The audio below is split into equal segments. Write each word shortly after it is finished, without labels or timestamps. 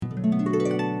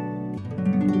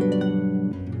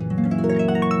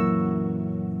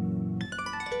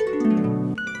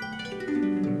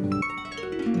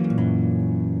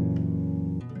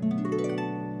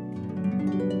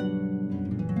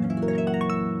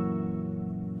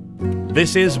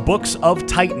This is Books of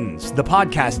Titans, the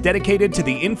podcast dedicated to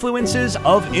the influences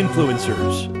of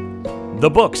influencers. The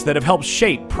books that have helped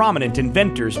shape prominent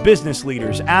inventors, business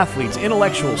leaders, athletes,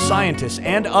 intellectuals, scientists,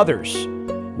 and others.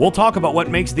 We'll talk about what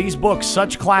makes these books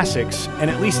such classics and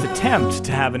at least attempt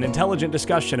to have an intelligent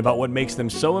discussion about what makes them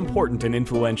so important and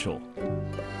influential.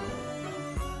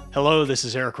 Hello, this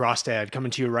is Eric Rostad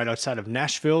coming to you right outside of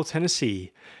Nashville,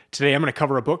 Tennessee. Today I'm going to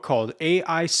cover a book called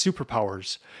AI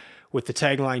Superpowers with the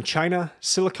tagline China,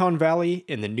 Silicon Valley,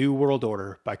 and the New World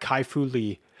Order by Kai-Fu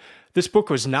Lee. This book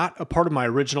was not a part of my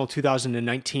original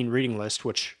 2019 reading list,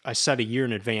 which I set a year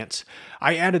in advance.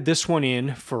 I added this one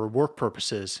in for work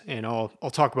purposes, and I'll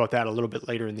talk about that a little bit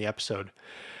later in the episode.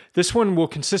 This one will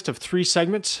consist of 3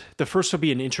 segments. The first will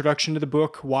be an introduction to the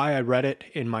book, why I read it,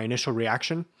 and my initial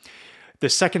reaction. The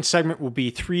second segment will be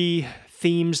 3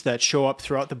 themes that show up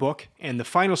throughout the book, and the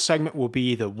final segment will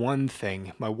be the one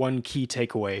thing, my one key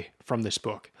takeaway from this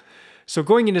book. So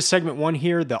going into segment 1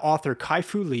 here, the author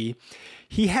Kai-Fu Lee,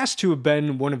 he has to have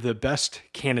been one of the best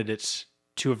candidates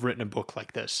to have written a book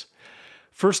like this.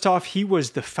 First off, he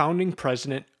was the founding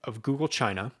president of Google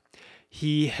China.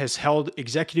 He has held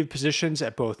executive positions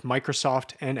at both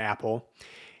Microsoft and Apple,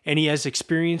 and he has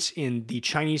experience in the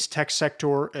Chinese tech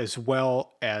sector as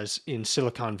well as in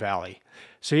Silicon Valley.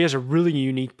 So he has a really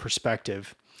unique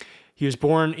perspective. He was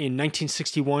born in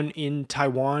 1961 in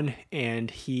Taiwan, and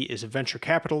he is a venture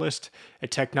capitalist, a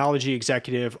technology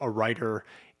executive, a writer,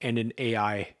 and an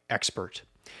AI expert.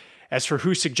 As for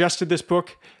who suggested this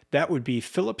book, that would be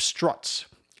Philip Strutz.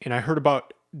 And I heard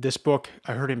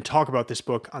him talk about this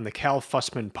book on the Cal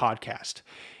Fussman podcast.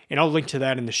 And I'll link to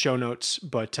that in the show notes,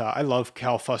 but I love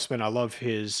Cal Fussman. I love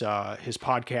his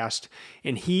podcast,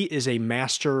 and he is a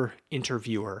master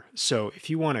interviewer. So if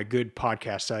you want a good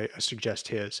podcast, I suggest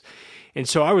his. And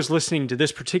so I was listening to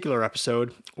this particular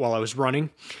episode while I was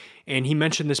running, and he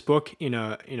mentioned this book in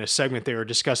a segment they were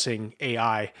discussing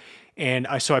AI. And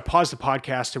so I paused the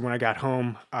podcast, and when I got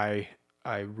home, I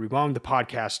rewound the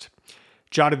podcast,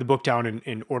 jotted the book down,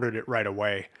 and ordered it right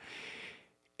away.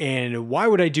 And why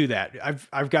would I do that?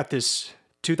 I've got this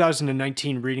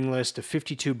 2019 reading list of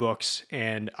 52 books,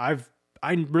 and I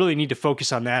really need to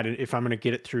focus on that if I'm going to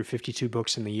get it through 52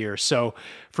 books in the year. So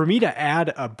for me to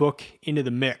add a book into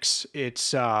the mix,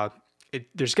 there's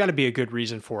got to be a good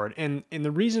reason for it. And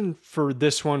the reason for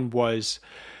this one was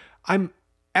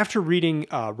after reading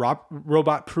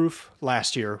Robot Proof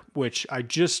last year, which I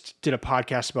just did a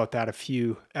podcast about that a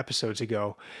few episodes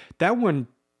ago, that one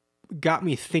got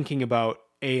me thinking about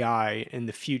AI in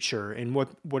the future and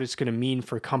what it's going to mean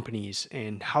for companies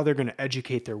and how they're going to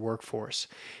educate their workforce.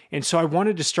 And so I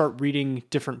wanted to start reading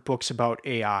different books about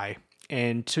AI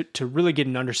and to really get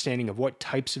an understanding of what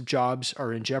types of jobs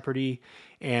are in jeopardy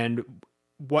and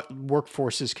what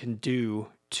workforces can do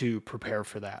to prepare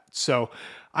for that. So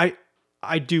I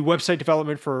do website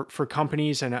development for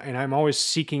companies, and I'm always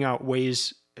seeking out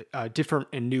ways, different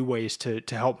and new ways to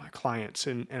help my clients.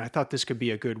 And I thought this could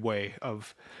be a good way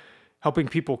of helping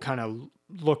people kind of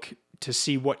look to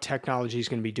see what technology is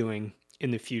going to be doing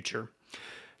in the future.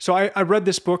 So I read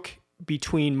this book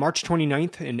between March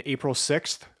 29th and April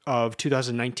 6th of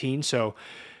 2019. So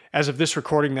as of this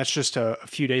recording, that's just a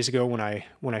few days ago when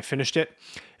I finished it.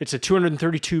 It's a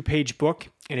 232-page book,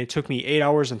 and it took me 8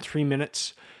 hours and 3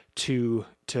 minutes to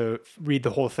read the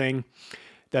whole thing.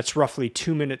 That's roughly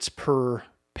 2 minutes per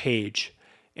page.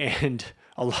 And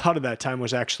a lot of that time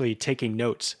was actually taking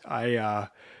notes.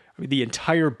 The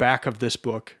entire back of this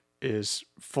book is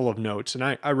full of notes, and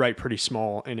I write pretty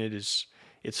small, and it's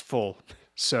full.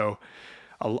 So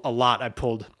a lot I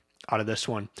pulled out of this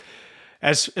one.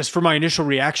 As for my initial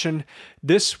reaction,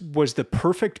 this was the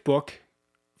perfect book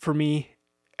for me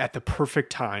at the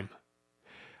perfect time.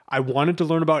 I wanted to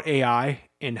learn about AI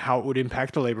and how it would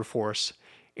impact the labor force,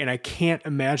 and I can't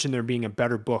imagine there being a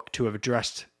better book to have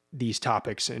addressed these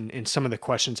topics and some of the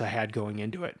questions I had going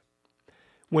into it.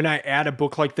 When I add a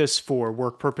book like this for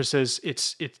work purposes,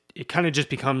 it kind of just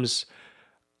becomes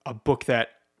a book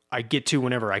that I get to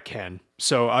whenever I can.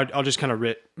 So I'll just kind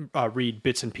of read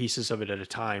bits and pieces of it at a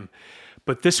time.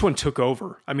 But this one took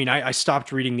over. I mean, I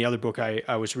stopped reading the other book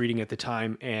I was reading at the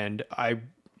time, and I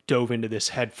dove into this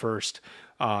head first.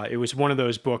 It was one of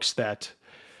those books that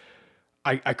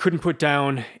I couldn't put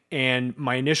down, and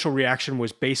my initial reaction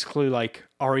was basically like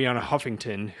Arianna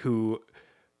Huffington, who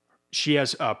she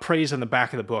has praise on the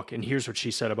back of the book, and here's what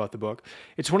she said about the book.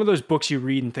 It's one of those books you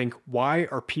read and think, why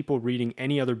are people reading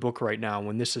any other book right now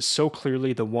when this is so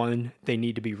clearly the one they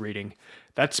need to be reading?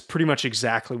 That's pretty much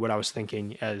exactly what I was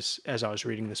thinking as I was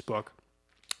reading this book.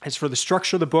 As for the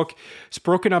structure of the book, it's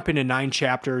broken up into 9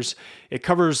 chapters. It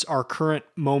covers our current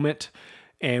moment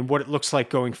and what it looks like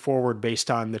going forward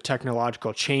based on the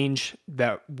technological change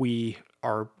that we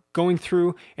are going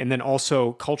through, and then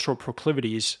also cultural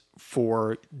proclivities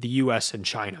for the US and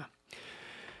China.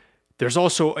 There's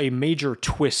also a major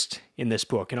twist in this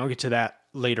book, and I'll get to that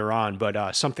later on,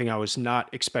 but something I was not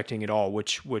expecting at all,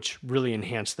 which really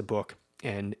enhanced the book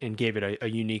and gave it a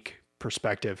unique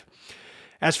perspective.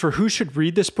 As for who should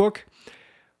read this book,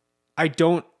 I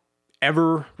don't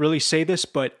ever really say this,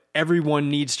 but everyone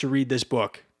needs to read this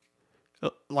book.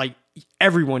 Like,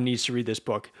 everyone needs to read this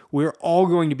book. We're all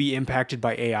going to be impacted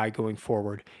by AI going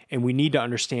forward, and we need to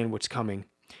understand what's coming.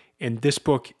 And this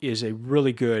book is a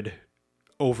really good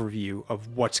overview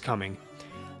of what's coming.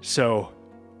 So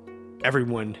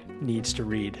everyone needs to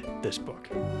read this book.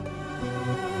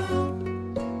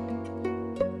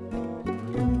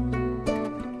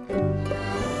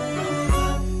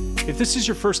 If this is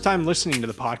your first time listening to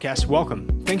the podcast, welcome.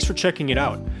 Thanks for checking it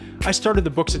out. I started the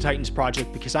Books of Titans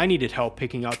project because I needed help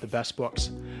picking out the best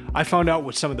books. I found out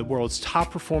what some of the world's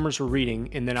top performers were reading,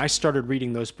 and then I started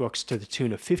reading those books to the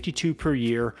tune of 52 per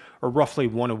year, or roughly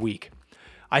one a week.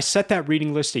 I set that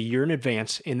reading list a year in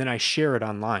advance, and then I share it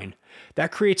online.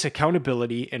 That creates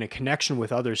accountability and a connection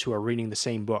with others who are reading the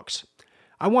same books.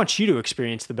 I want you to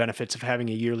experience the benefits of having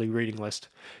a yearly reading list.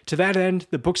 To that end,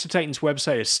 the Books of Titans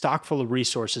website is stock full of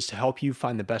resources to help you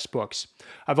find the best books.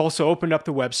 I've also opened up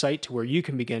the website to where you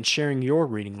can begin sharing your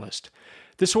reading list.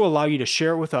 This will allow you to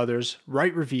share it with others,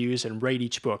 write reviews, and rate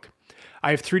each book.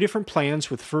 I have 3 different plans,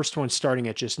 with the first one starting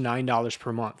at just $9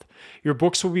 per month. Your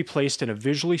books will be placed in a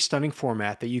visually stunning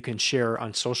format that you can share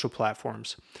on social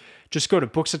platforms. Just go to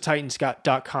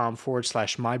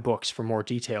booksoftitans.com/mybooks for more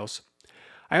details.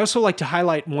 I also like to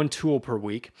highlight one tool per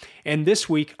week, and this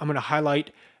week I'm going to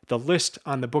highlight the list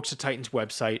on the Books of Titans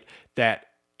website that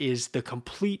is the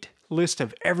complete list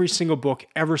of every single book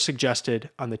ever suggested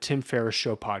on the Tim Ferriss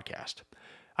Show podcast.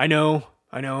 I know,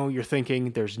 you're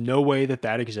thinking there's no way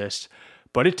that exists,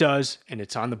 but it does, and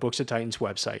it's on the Books of Titans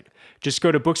website. Just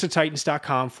go to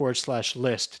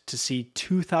booksoftitans.com/list to see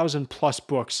 2,000 plus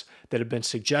books that have been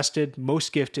suggested,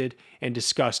 most gifted, and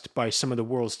discussed by some of the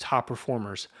world's top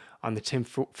performers on the Tim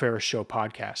Ferriss Show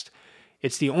podcast.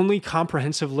 It's the only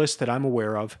comprehensive list that I'm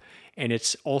aware of, and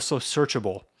it's also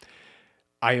searchable.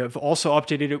 I have also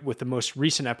updated it with the most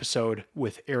recent episode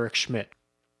with Eric Schmidt.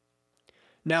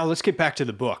 Now let's get back to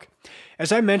the book.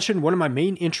 As I mentioned, one of my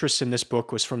main interests in this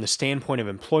book was from the standpoint of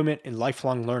employment and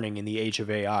lifelong learning in the age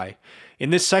of AI. In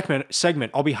this segment,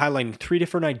 I'll be highlighting 3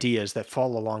 different ideas that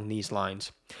fall along these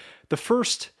lines. The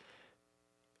first,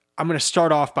 I'm going to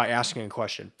start off by asking a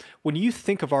question. When you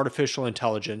think of artificial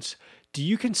intelligence, do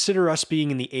you consider us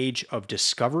being in the age of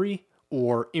discovery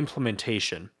or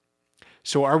implementation?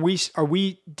 So are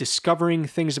we discovering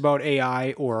things about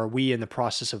AI, or are we in the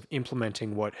process of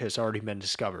implementing what has already been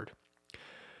discovered?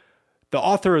 The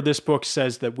author of this book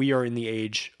says that we are in the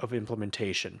age of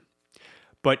implementation.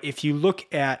 But if you look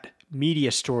at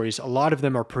media stories, a lot of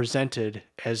them are presented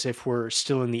as if we're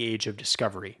still in the age of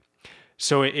discovery.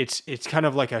 So it's kind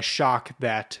of like a shock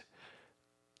that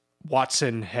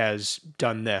Watson has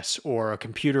done this, or a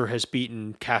computer has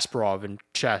beaten Kasparov in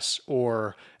chess,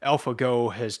 or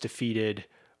AlphaGo has defeated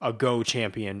a Go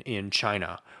champion in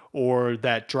China, or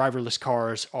that driverless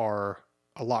cars are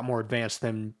a lot more advanced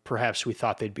than perhaps we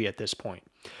thought they'd be at this point.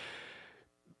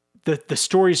 The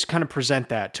stories kind of present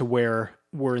that to where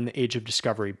we're in the age of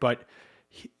discovery, but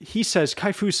he says,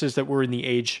 Kai-Fu says that we're in the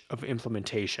age of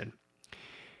implementation.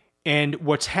 And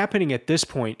what's happening at this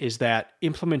point is that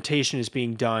implementation is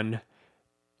being done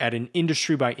at an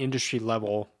industry by industry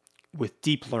level with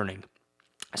deep learning.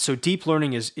 So deep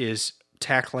learning is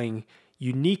tackling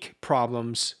unique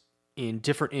problems in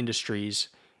different industries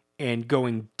and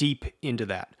going deep into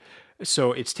that.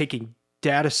 So it's taking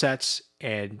data sets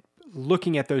and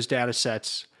looking at those data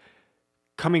sets,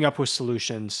 coming up with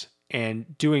solutions,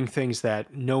 and doing things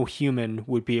that no human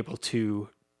would be able to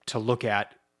look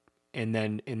at and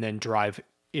then drive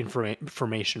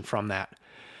information from that.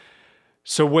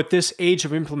 So what this age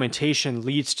of implementation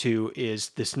leads to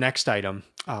is this next item,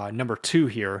 number 2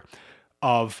 here,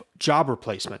 of job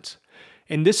replacements.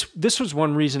 And this was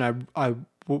one reason I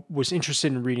was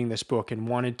interested in reading this book and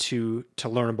wanted to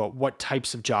learn about what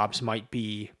types of jobs might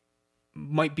be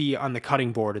on the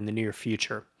cutting board in the near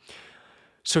future.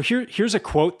 So here's a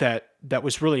quote that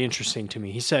was really interesting to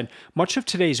me. He said, "Much of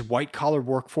today's white-collar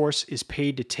workforce is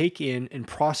paid to take in and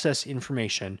process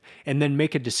information and then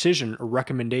make a decision or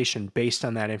recommendation based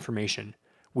on that information,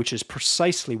 which is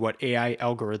precisely what AI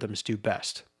algorithms do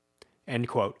best." End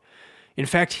quote. In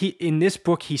fact, in this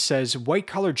book, he says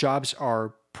white-collar jobs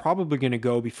are probably going to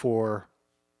go before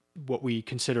what we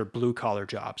consider blue-collar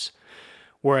jobs.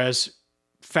 Whereas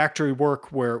factory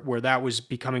work where that was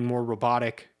becoming more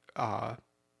robotic,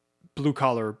 blue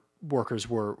collar workers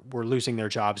were losing their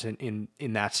jobs in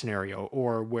that scenario,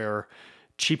 or where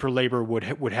cheaper labor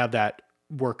would have that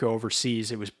work go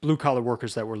overseas. It was blue collar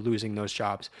workers that were losing those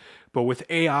jobs. But with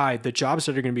AI, the jobs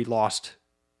that are going to be lost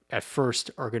at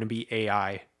first are going to be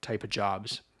AI type of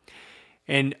jobs.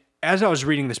 And as I was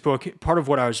reading this book, part of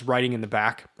what I was writing in the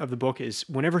back of the book is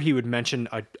whenever he would mention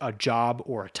a job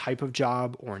or a type of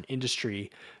job or an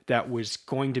industry that was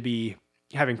going to be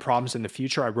having problems in the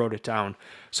future, I wrote it down.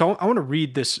 So I want to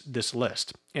read this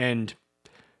list, and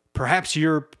perhaps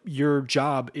your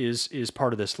job is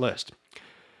part of this list.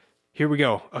 Here we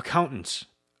go. Accountants,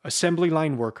 assembly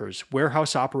line workers,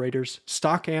 warehouse operators,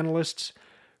 stock analysts,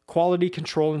 quality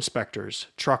control inspectors,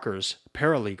 truckers,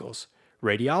 paralegals,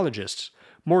 radiologists,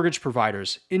 mortgage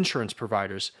providers, insurance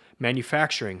providers,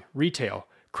 manufacturing, retail,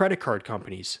 credit card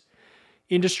companies,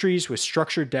 industries with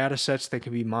structured data sets that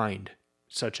can be mined,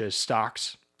 such as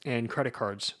stocks and credit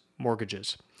cards,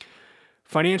 mortgages,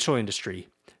 financial industry,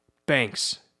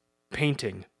 banks,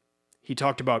 painting. He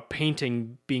talked about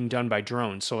painting being done by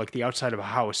drones. So like the outside of a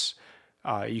house,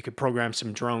 you could program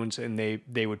some drones and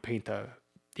they would paint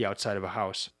the outside of a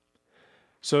house.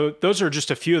 So those are just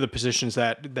a few of the positions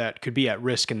that could be at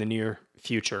risk in the near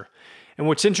future. And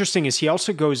what's interesting is he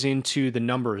also goes into the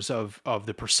numbers of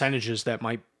the percentages that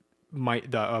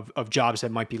of jobs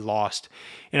that might be lost.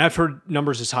 And I've heard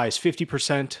numbers as high as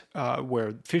 50%,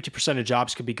 where 50% of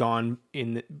jobs could be gone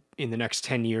in the next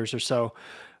 10 years or so.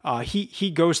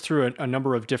 He goes through a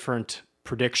number of different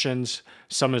predictions,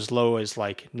 some as low as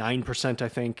like 9%, I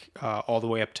think, all the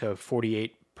way up to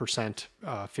 48%,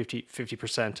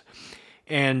 50%.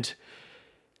 And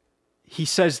he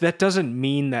says that doesn't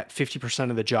mean that 50%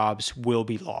 of the jobs will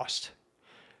be lost.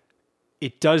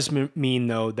 It does mean,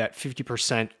 though, that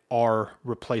 50% are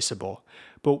replaceable.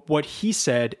 But what he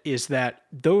said is that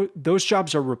those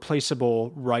jobs are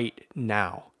replaceable right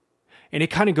now. And it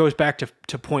kind of goes back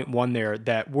to point one there,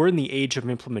 that we're in the age of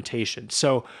implementation.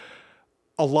 So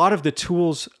a lot of the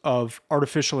tools of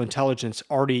artificial intelligence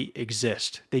already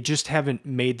exist. They just haven't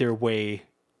made their way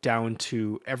down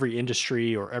to every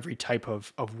industry or every type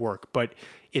of work, but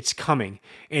it's coming.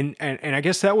 And I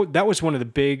guess that was one of the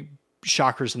big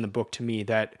shockers in the book to me,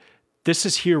 that this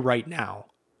is here right now.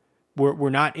 We're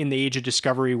not in the age of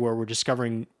discovery where we're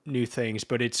discovering new things,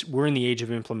 but we're in the age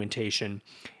of implementation,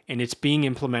 and it's being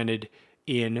implemented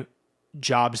in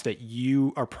jobs that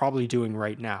you are probably doing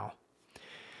right now.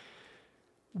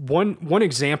 One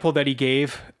example that he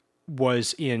gave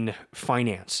was in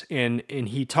finance, and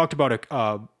he talked about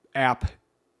a app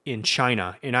in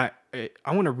China, and I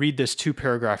want to read this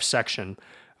 2-paragraph section.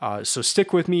 So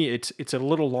stick with me. It's a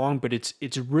little long, but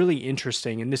it's really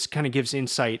interesting, and this kind of gives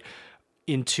insight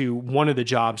into one of the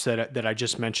jobs that I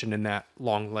just mentioned in that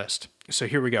long list. So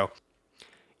here we go.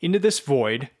 Into this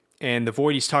void, and the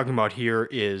void he's talking about here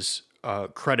is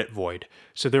credit void.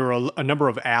 So there were a number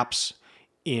of apps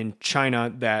in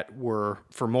China that were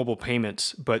for mobile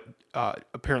payments, but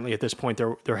apparently at this point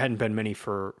there hadn't been many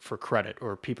for credit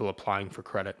or people applying for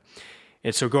credit.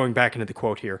 And so going back into the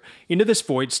quote here, into this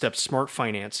void steps Smart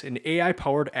Finance, an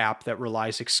AI-powered app that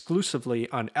relies exclusively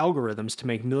on algorithms to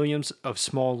make millions of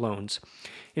small loans.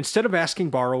 Instead of asking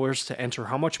borrowers to enter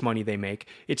how much money they make,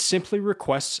 it simply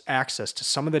requests access to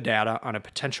some of the data on a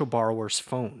potential borrower's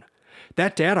phone.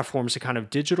 That data forms a kind of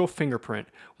digital fingerprint,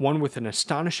 one with an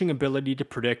astonishing ability to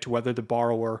predict whether the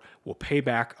borrower will pay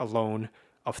back a loan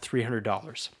of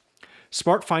 $300.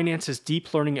 Smart Finance's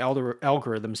deep learning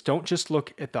algorithms don't just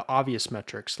look at the obvious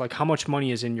metrics, like how much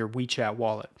money is in your WeChat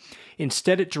wallet.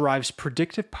 Instead, it derives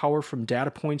predictive power from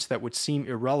data points that would seem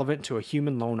irrelevant to a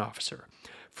human loan officer.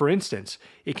 For instance,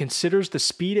 it considers the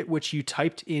speed at which you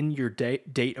typed in your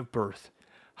date of birth,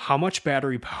 how much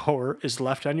battery power is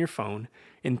left on your phone,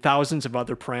 and thousands of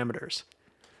other parameters.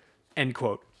 End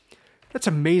quote. That's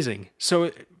amazing.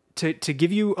 So to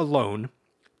give you a loan,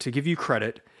 to give you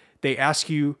credit, they ask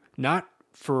you not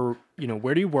for,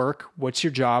 where do you work, what's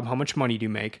your job, how much money do you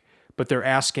make, but they're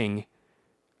asking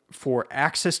for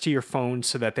access to your phone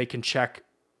so that they can check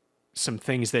some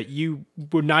things that you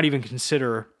would not even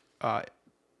consider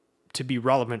to be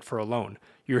relevant for a loan.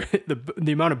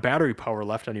 The amount of battery power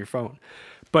left on your phone.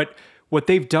 But what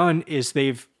they've done is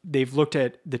they've looked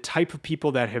at the type of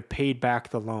people that have paid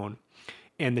back the loan.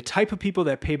 And the type of people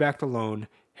that pay back the loan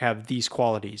have these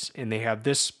qualities, and they have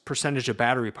this percentage of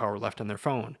battery power left on their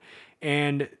phone.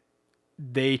 And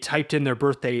they typed in their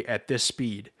birthday at this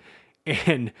speed.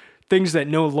 And things that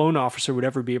no loan officer would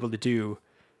ever be able to do,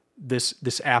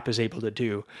 this app is able to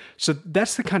do. So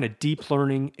that's the kind of deep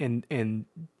learning and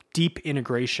deep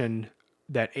integration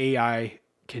that AI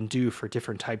can do for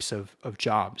different types of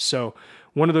jobs. So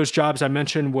one of those jobs I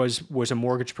mentioned was a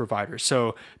mortgage provider.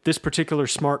 So this particular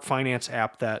smart finance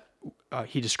app that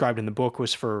he described in the book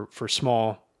was for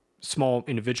small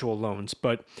individual loans.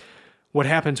 But what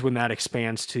happens when that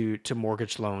expands to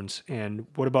mortgage loans? And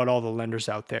what about all the lenders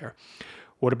out there?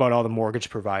 What about all the mortgage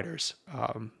providers?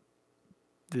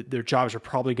 Their jobs are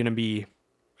probably going to be,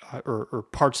 or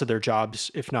parts of their jobs,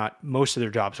 if not most of their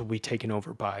jobs, will be taken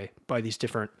over by these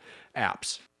different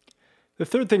apps. The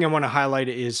third thing I want to highlight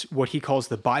is what he calls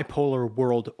the bipolar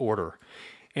world order.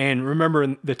 And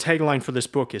remember, the tagline for this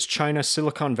book is China,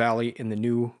 Silicon Valley, and the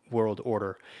New World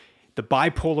Order. The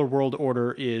bipolar world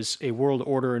order is a world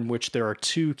order in which there are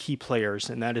two key players,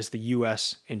 and that is the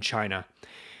US and China.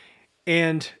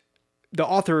 And the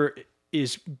author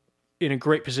is in a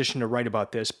great position to write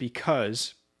about this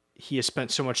because he has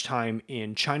spent so much time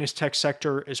in China's tech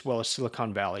sector as well as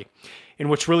Silicon Valley. And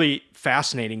what's really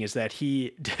fascinating is that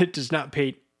he does not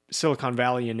paint Silicon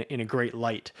Valley in a great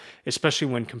light, especially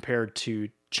when compared to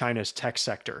China's tech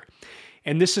sector.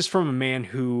 And this is from a man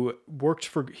who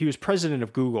he was president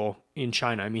of Google in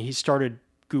China. I mean, he started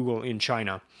Google in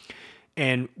China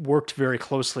and worked very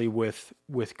closely with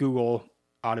Google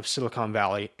out of Silicon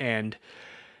Valley, and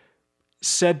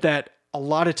said that a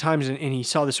lot of times, and he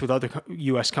saw this with other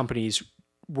US companies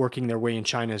working their way in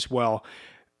China as well,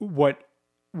 what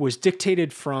was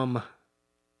dictated from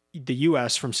the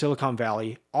US, from Silicon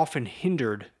Valley, often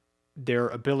hindered their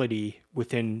ability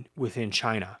within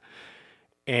China.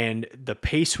 And the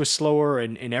pace was slower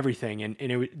and everything.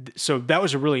 And so that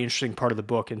was a really interesting part of the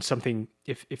book, and something,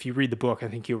 if you read the book, I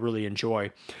think you'll really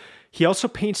enjoy. He also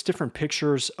paints different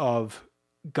pictures of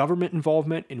government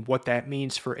involvement and what that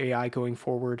means for AI going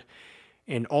forward,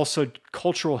 and also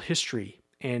cultural history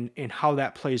and how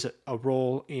that plays a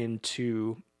role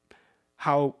into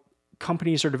how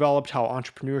companies are developed, how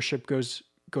entrepreneurship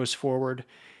goes forward.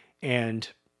 And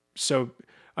so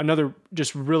another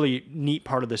just really neat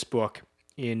part of this book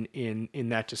in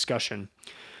that discussion.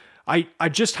 I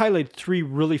just highlighted 3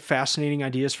 really fascinating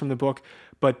ideas from the book,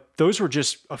 but those were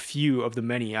just a few of the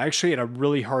many. I actually had a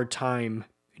really hard time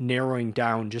narrowing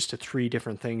down just to 3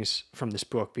 different things from this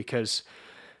book, because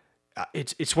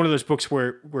it's one of those books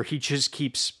where he just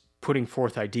keeps putting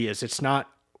forth ideas. It's not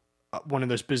one of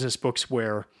those business books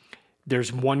where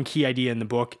there's one key idea in the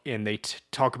book and they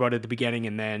talk about it at the beginning,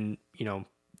 and then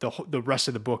the rest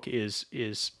of the book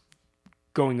is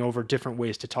going over different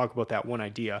ways to talk about that one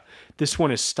idea. This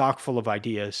one is stock full of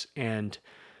ideas and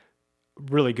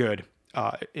really good.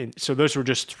 And so those were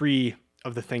just 3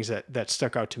 of the things that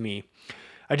stuck out to me.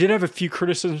 I did have a few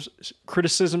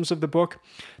criticisms of the book.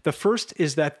 The first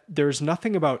is that there's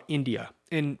nothing about India.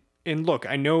 And look,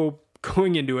 I know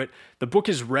going into it, the book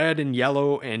is red and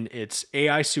yellow, and it's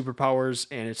AI superpowers,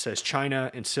 and it says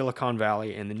China and Silicon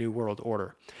Valley and the New World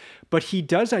Order. But he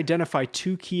does identify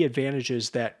 2 key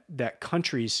advantages that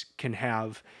countries can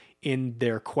have in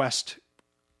their quest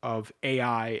of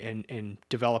AI and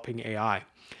developing AI.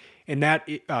 And that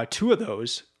 2 of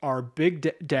those are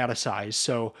big data size,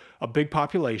 so a big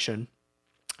population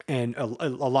and a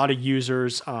lot of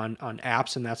users on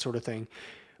apps and that sort of thing,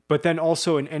 but then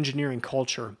also an engineering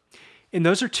culture. And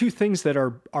those are 2 things that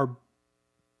are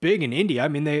big in India. I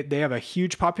mean, they have a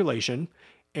huge population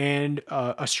and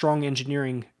a strong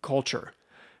engineering culture,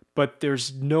 but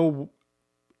there's no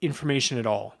information at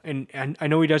all. And I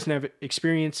know he doesn't have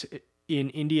experience in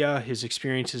India. His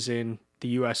experience is in the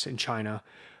US and China,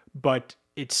 but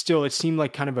it seemed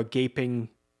like kind of a gaping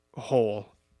hole.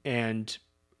 And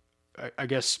I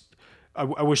guess I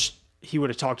wish he would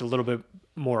have talked a little bit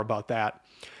more about that.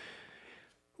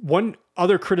 One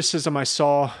other criticism I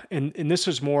saw, and this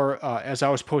was more as I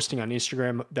was posting on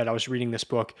Instagram that I was reading this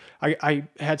book, I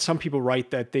had some people write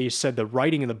that they said the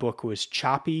writing in the book was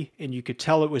choppy, and you could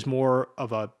tell it was more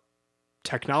of a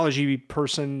technology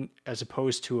person as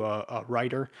opposed to a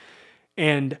writer.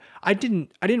 And I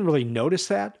didn't really notice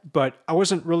that, but I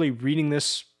wasn't really reading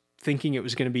this thinking it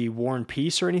was going to be War and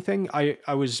Peace or anything.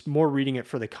 I was more reading it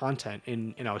for the content,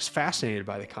 and I was fascinated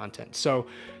by the content. So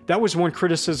that was one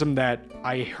criticism that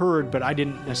I heard, but I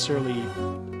didn't necessarily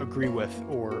agree with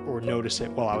or notice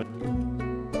it while I was.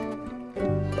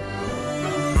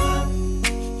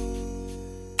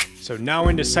 So now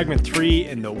into segment 3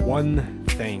 and the one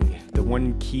thing, the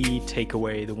one key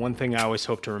takeaway, the one thing I always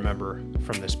hope to remember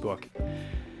from this book.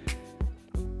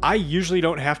 I usually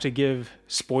don't have to give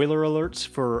spoiler alerts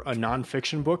for a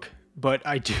nonfiction book, but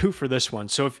I do for this one.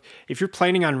 So if you're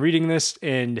planning on reading this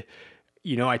and,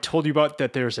 I told you about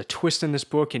that there's a twist in this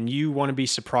book and you want to be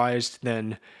surprised,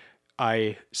 then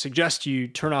I suggest you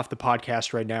turn off the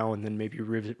podcast right now and then maybe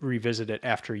revisit it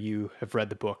after you have read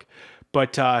the book.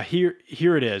 But here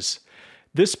it is.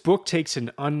 This book takes an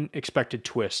unexpected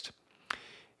twist.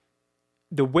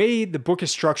 The way the book is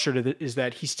structured is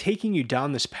that he's taking you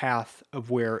down this path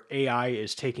of where AI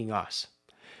is taking us.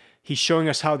 He's showing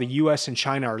us how the US and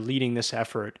China are leading this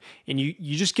effort. And you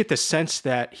just get the sense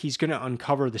that he's going to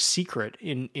uncover the secret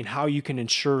in how you can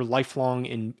ensure lifelong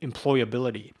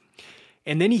employability.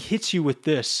 And then he hits you with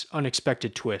this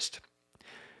unexpected twist.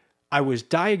 I was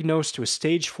diagnosed with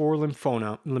stage 4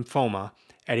 lymphoma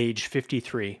at age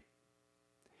 53.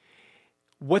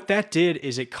 What that did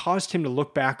is it caused him to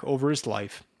look back over his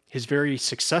life, his very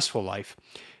successful life,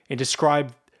 and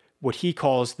describe what he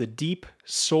calls the deep,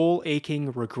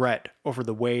 soul-aching regret over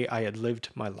the way I had lived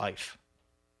my life.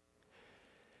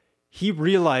 He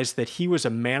realized that he was a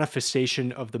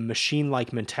manifestation of the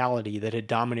machine-like mentality that had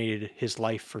dominated his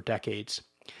life for decades.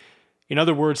 In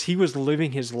other words, he was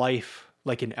living his life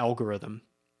like an algorithm.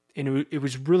 And it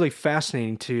was really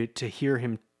fascinating to hear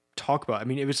him talk about it. I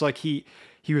mean, it was like he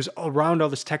was around all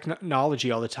this technology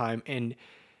all the time, and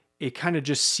it kind of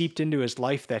just seeped into his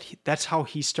life that's how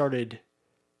he started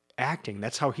acting.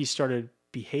 That's how he started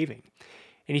behaving.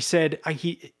 And he said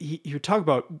he would talk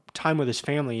about time with his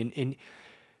family, and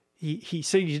he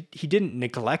said he didn't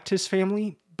neglect his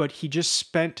family, but he just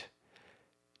spent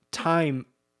time.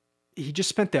 He just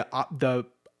spent the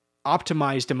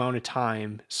optimized amount of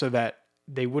time so that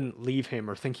they wouldn't leave him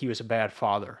or think he was a bad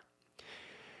father.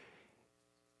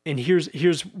 And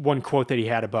here's one quote that he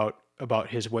had about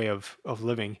his way of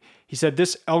living. He said,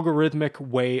 "This algorithmic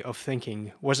way of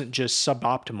thinking wasn't just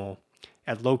suboptimal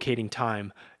at locating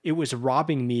time, it was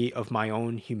robbing me of my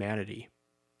own humanity."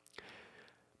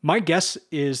 My guess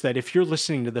is that if you're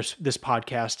listening to this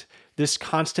podcast, this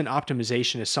constant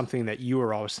optimization is something that you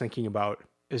are always thinking about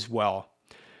as well.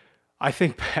 I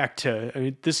think back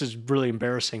to, this is really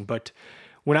embarrassing, but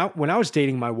when I was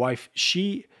dating my wife,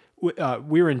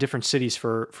 we were in different cities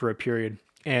for a period,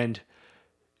 and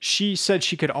she said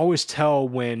she could always tell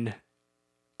when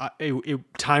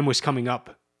time was coming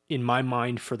up in my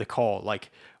mind for the call,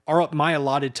 like my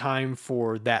allotted time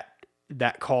for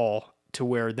that call to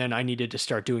where then I needed to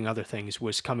start doing other things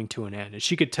was coming to an end. And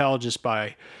she could tell just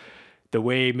by the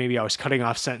way maybe I was cutting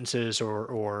off sentences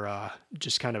or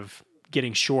just kind of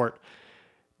getting short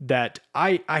that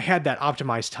I had that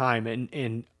optimized time,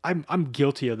 and I'm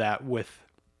guilty of that with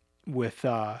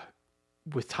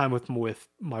time with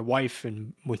my wife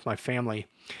and with my family.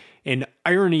 And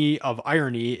irony of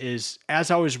irony is,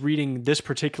 as I was reading this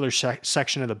particular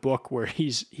section of the book where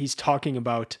he's talking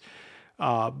about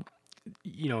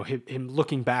him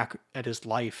looking back at his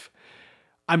life,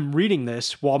 I'm reading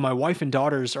this while my wife and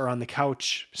daughters are on the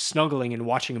couch snuggling and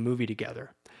watching a movie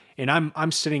together. And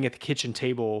I'm sitting at the kitchen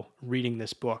table reading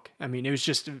this book. I mean, it was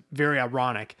just very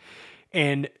ironic.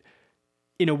 And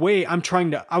in a way, I was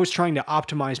trying to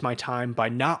optimize my time by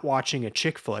not watching a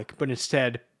chick flick, but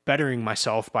instead bettering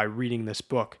myself by reading this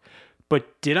book.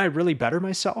 But did I really better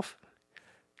myself?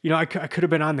 I could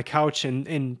have been on the couch,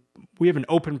 and we have an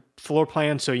open floor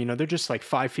plan, so they're just like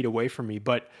 5 feet away from me,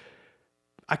 but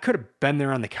I could have been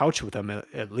there on the couch with them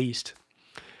at least.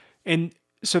 And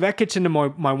so that gets into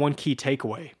my one key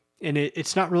takeaway. And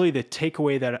it's not really the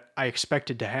takeaway that I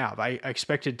expected to have. I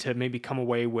expected to maybe come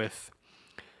away with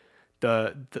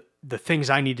the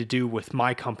things I need to do with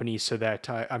my company so that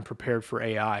I'm prepared for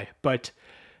AI. But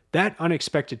that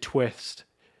unexpected twist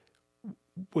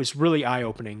was really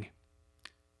eye-opening.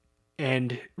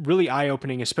 And really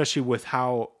eye-opening, especially with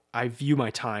how I view my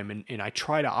time, and I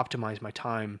try to optimize my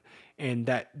time, and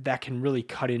that can really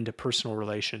cut into personal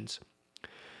relations.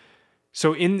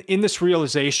 So in this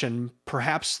realization,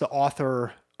 perhaps the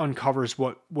author uncovers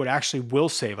what actually will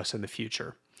save us in the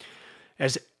future.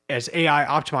 As AI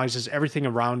optimizes everything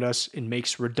around us and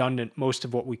makes redundant most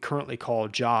of what we currently call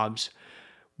jobs,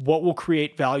 what will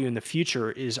create value in the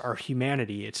future is our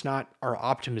humanity. It's not our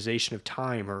optimization of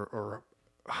time or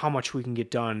how much we can get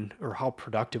done or how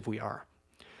productive we are.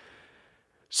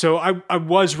 So I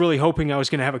was really hoping I was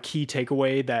going to have a key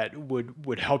takeaway that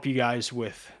would help you guys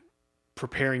with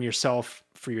preparing yourself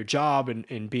for your job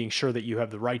and being sure that you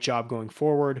have the right job going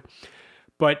forward.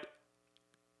 But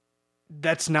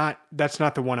that's not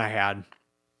the one I had.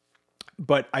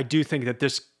 But I do think that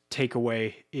this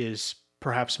takeaway is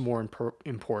perhaps more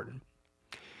important.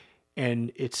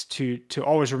 And it's to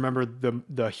always remember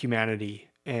the humanity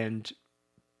and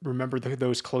remember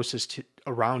those closest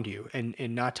around you and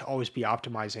not to always be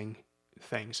optimizing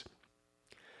things.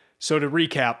 So to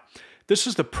recap, this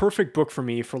is the perfect book for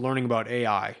me for learning about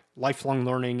AI, lifelong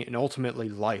learning, and ultimately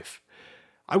life.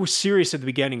 I was serious at the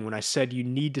beginning when I said you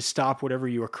need to stop whatever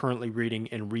you are currently reading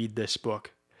and read this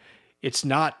book. It's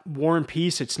not War and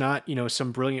Peace. It's not,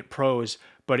 some brilliant prose,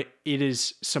 but it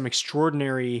is some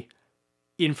extraordinary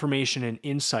information and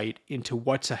insight into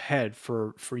what's ahead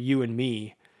for you and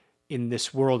me in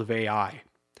this world of AI.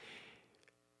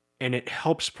 And it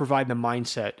helps provide the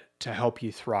mindset to help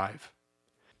you thrive.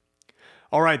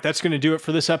 All right, that's going to do it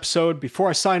for this episode. Before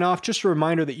I sign off, just a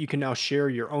reminder that you can now share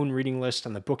your own reading list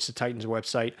on the Books of Titans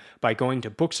website by going to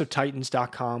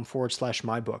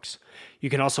booksoftitans.com/mybooks. You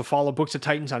can also follow Books of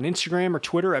Titans on Instagram or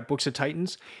Twitter at Books of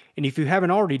Titans. And if you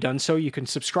haven't already done so, you can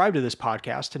subscribe to this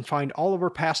podcast and find all of our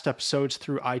past episodes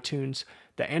through iTunes,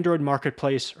 the Android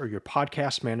Marketplace, or your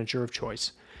podcast manager of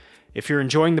choice. If you're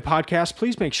enjoying the podcast,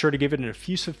 please make sure to give it an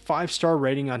effusive 5-star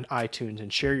rating on iTunes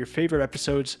and share your favorite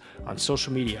episodes on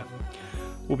social media.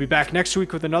 We'll be back next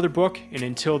week with another book, and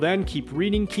until then, keep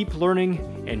reading, keep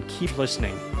learning, and keep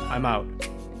listening. I'm out.